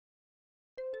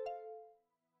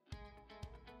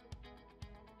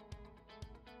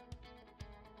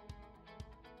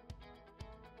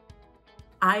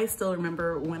I still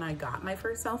remember when I got my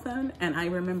first cell phone, and I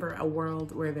remember a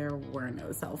world where there were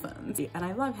no cell phones. And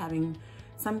I love having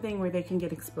something where they can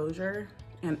get exposure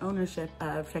and ownership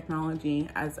of technology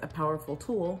as a powerful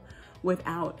tool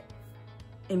without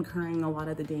incurring a lot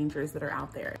of the dangers that are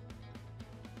out there.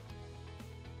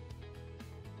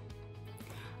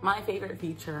 My favorite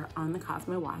feature on the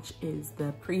COSMO watch is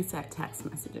the preset text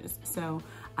messages. So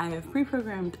I have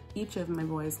pre-programmed each of my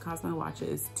boys' COSMO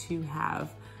watches to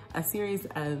have a series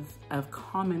of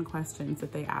common questions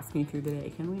that they ask me through the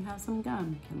day. Can we have some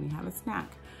gum? Can we have a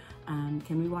snack?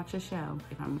 Can we watch a show?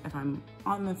 If I'm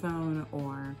on the phone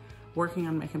or working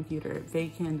on my computer, they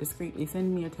can discreetly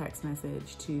send me a text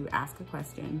message to ask a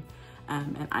question,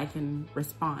 and I can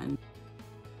respond.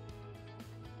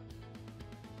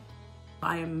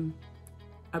 I am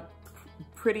a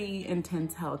pretty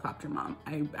intense helicopter mom.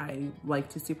 I like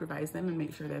to supervise them and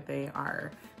make sure that they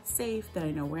are safe, that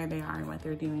I know where they are and what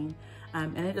they're doing.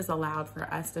 And it has allowed for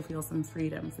us to feel some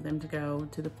freedom for them to go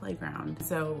to the playground.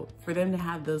 So for them to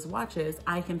have those watches,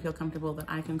 I can feel comfortable that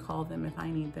I can call them if I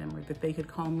need them, or that they could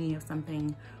call me if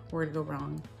something were to go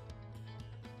wrong.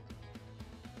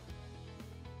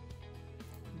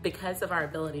 Because of our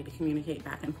ability to communicate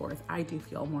back and forth, I do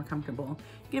feel more comfortable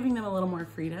giving them a little more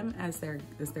freedom as they're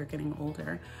getting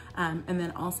older, and then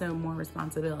also more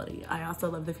responsibility. I also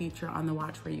love the feature on the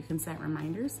watch where you can set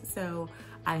reminders. So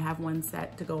I have one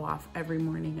set to go off every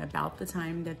morning about the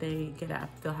time that they get up.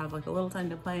 They'll have like a little time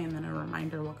to play, and then a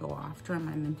reminder will go off to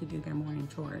remind them to do their morning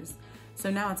chores. So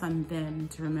now it's on them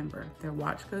to remember. Their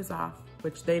watch goes off,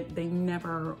 which they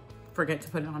never forget to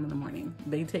put it on in the morning.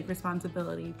 They take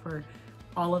responsibility for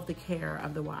all of the care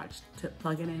of the watch, to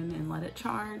plug it in and let it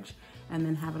charge, and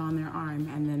then have it on their arm.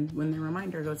 And then when the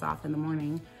reminder goes off in the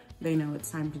morning, they know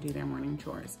it's time to do their morning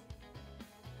chores.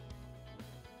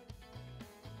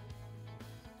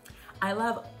 I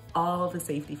love all the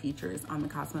safety features on the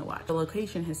COSMO watch. The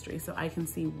location history, so I can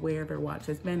see where their watch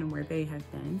has been and where they have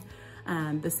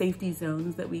been. The safety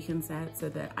zones that we can set so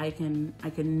that I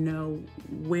can know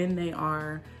when they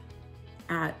are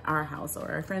at our house or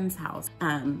our friend's house.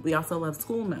 We also love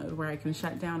school mode, where I can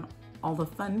shut down all the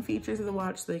fun features of the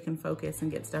watch so they can focus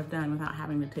and get stuff done without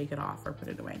having to take it off or put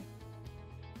it away.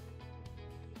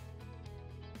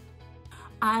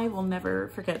 I will never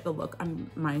forget the look on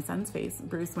my son's face,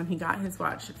 Bruce, when he got his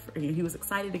watch. He was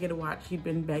excited to get a watch. He'd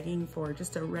been begging for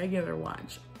just a regular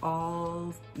watch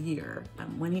all year.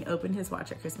 When he opened his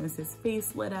watch at Christmas, his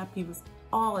face lit up. He was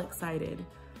all excited.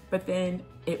 But then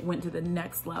it went to the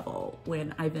next level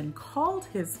when I then called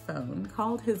his phone,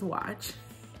 called his watch,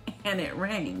 and it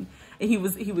rang. And he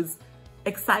was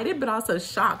excited, but also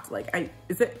shocked. Like,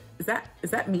 is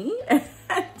that me? And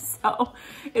so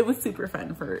it was super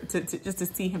fun just to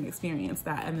see him experience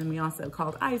that. And then we also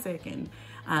called Isaac, and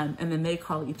then they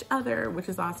call each other, which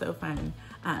is also fun.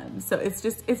 So it's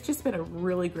just been a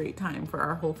really great time for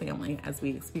our whole family as we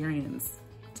experience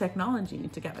technology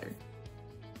together.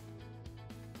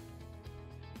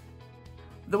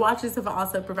 The watches have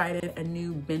also provided a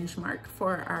new benchmark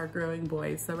for our growing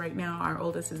boys. So right now our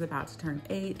oldest is about to turn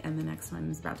 8, and the next one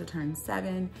is about to turn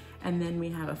 7. And then we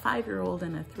have a 5-year-old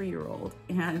and a 3-year-old.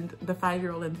 And the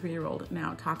 5-year-old and 3-year-old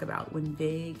now talk about when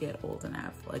they get old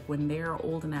enough, like when they're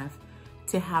old enough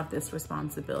to have this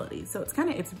responsibility. So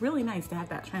it's really nice to have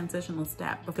that transitional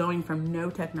step of going from no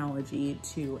technology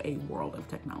to a world of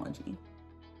technology.